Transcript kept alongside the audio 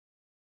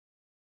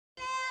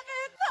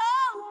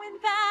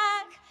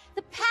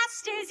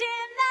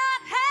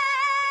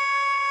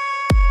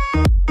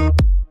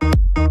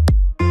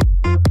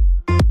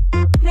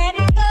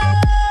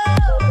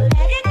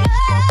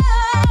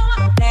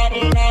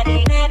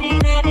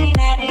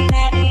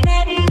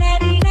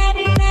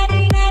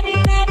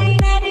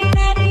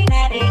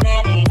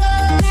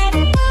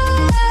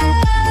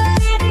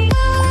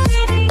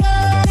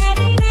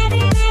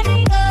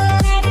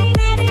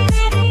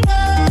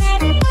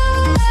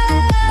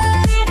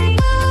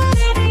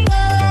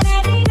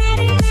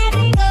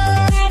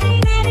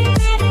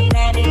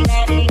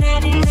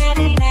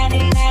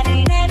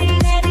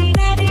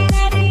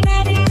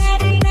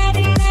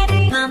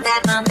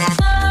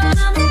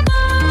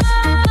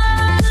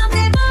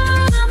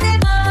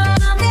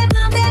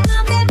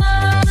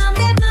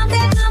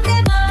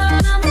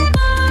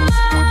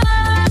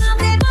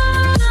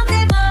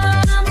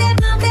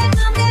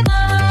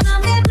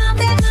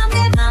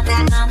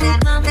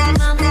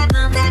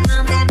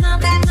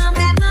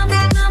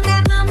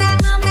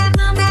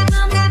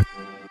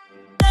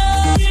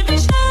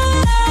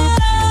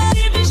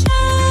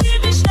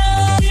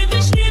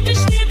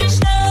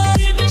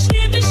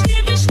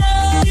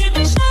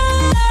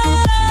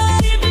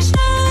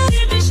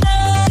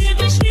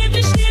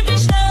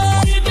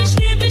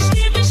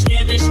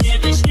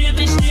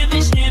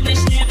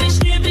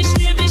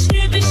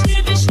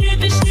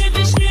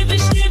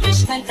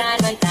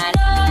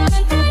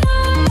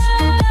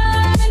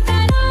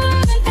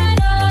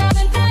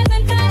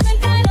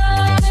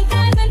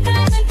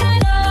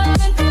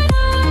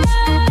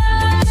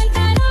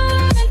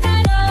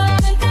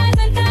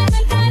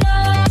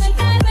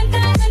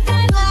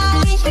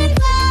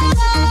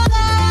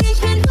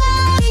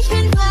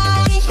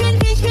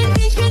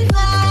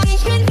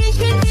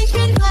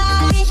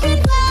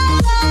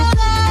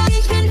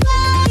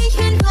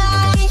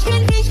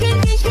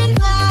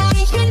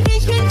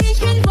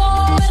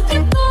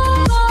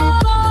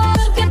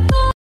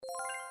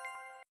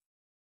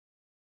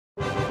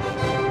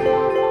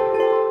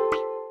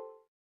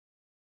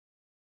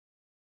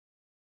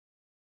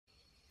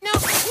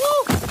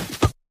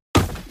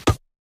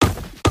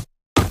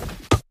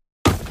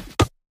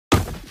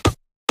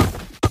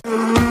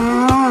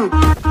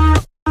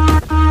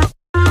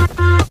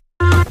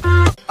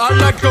I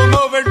like to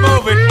move it,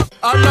 move it.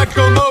 I like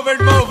to move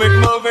it, move it,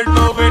 move it,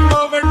 move it,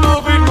 move it,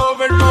 move it, move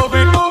it, move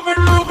it, move it,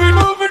 move it,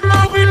 move it,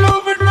 move it,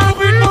 move it, move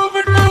it, move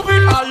it, move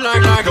it. I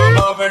like to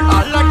move it.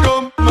 I like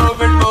to move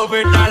it, move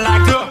it. I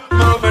like to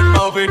move it,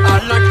 move it.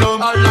 I like to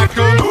move it.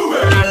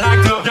 I like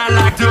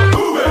to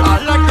move it. I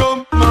like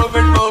to move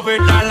it, move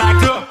it. I like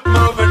to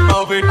move it,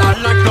 move it. I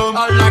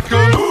like to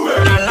move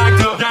it.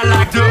 I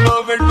like to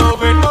move it,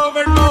 move it, move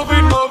it, move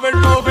it, move it, move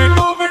it,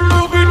 move it,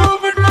 move it, move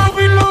it, move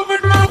it, move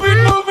it, move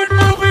it, move it,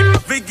 move it.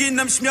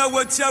 Wyginam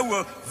śmiało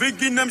ciało,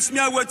 wyginam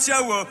śmiało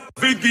ciało,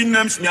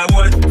 wyginam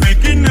śmiało,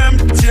 wyginam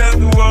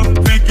ciało,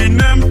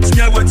 wyginam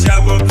śmiało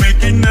ciało,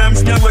 wyginam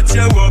śmiało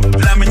ciało,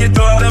 dla mnie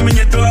to,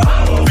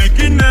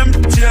 wyginam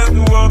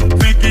ciało,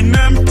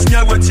 wyginam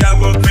śmiało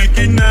ciało,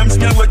 wyginam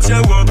śmiało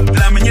ciało,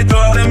 dla mnie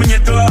to,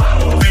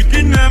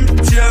 wyginam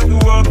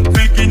ciało,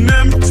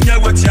 wyginam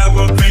śmiało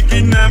ciało,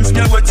 wyginam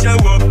śmiało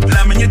ciało,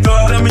 dla mnie to,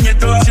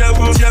 ciało,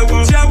 ciało,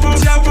 ciało, ciało, ciało,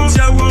 ciało,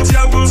 ciało,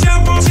 ciało,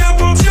 ciało,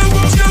 ciało,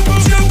 ciało,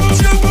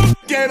 ciało.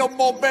 Quiero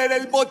mover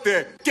el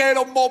bote,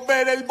 quiero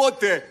mover el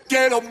bote,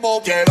 quiero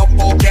mover el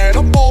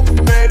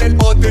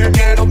bote,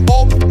 quiero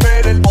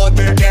mover el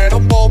bote, quiero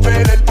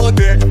mover el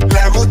bote,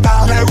 le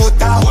gusta,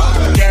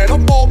 quiero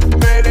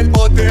mover el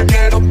bote,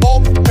 quiero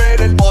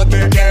mover el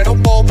bote, quiero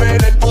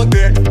mover el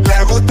bote,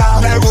 le gusta,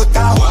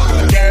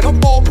 quiero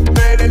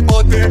mover el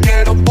bote,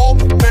 quiero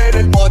mover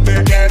el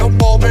bote, quiero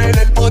mover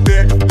el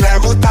bote, le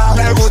gusta,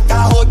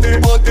 bote,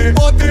 bote, bote,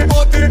 bote,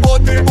 bote, bote,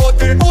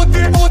 bote, bote,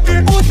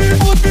 bote, bote,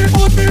 bote,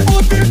 bote.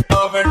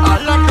 Move it, I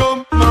like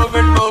to move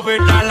it, move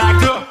it, I like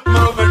to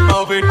move it,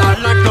 move it, I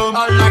like to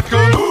move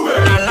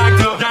it, I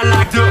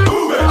like to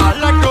move it, I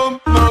like to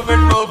move it,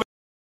 move it.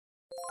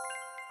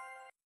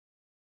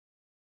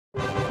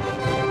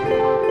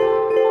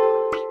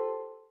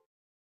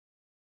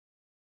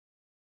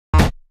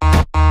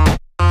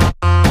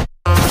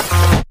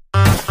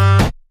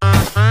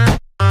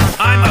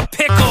 I'm a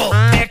pickle,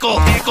 pickle,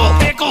 pickle,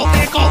 pickle,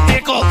 pickle,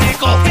 pickle,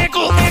 pickle, pickle,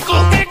 pickle,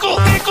 pickle, pickle,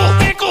 pickle,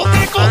 pickle,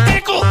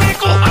 pickle,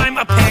 pickle. I'm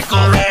a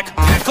pickle wreck,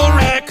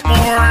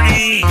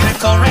 Morty.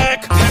 Pickle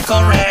wreck,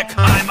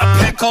 I'm a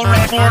pickle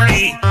wreck,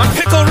 Morty. I'm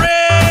pickle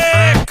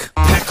wreck,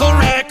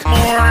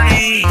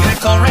 Morty.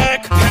 Pickle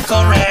wreck,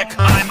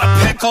 I'm a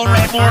pickle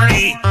wreck,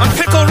 Morty. I'm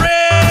pickle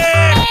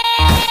wreck.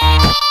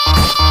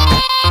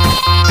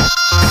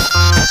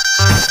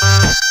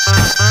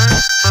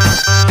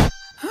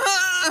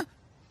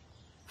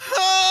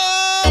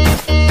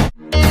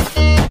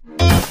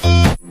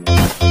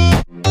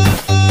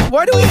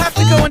 Why do we have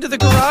to go into the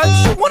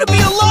garage? I want to be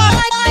alive!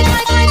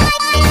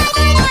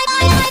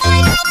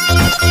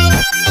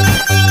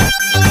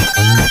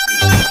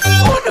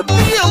 I want to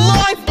be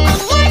alive!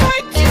 Alive,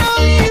 I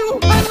tell you!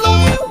 I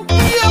love you!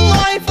 Be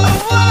alive! I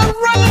want to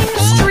run and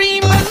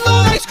scream! I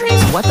love ice cream!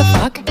 What the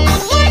fuck?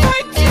 Alive,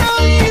 I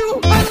tell you!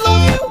 I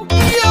love you!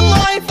 Be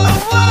alive! I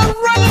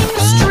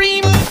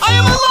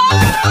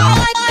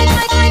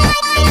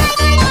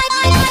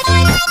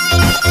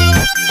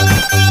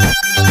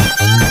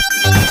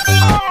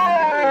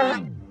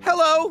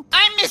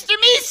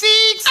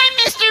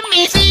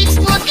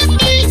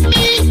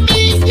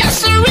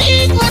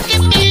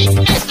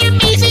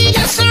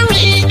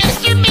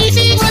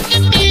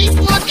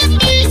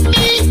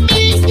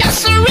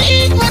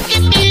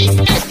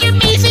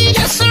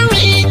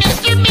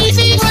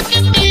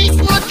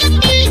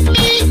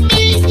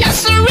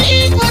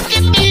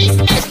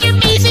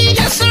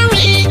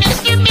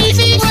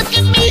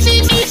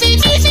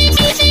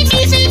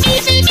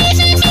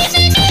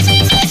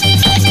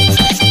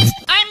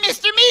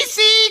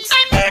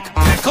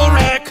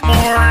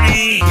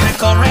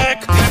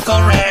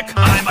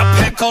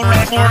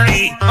morning.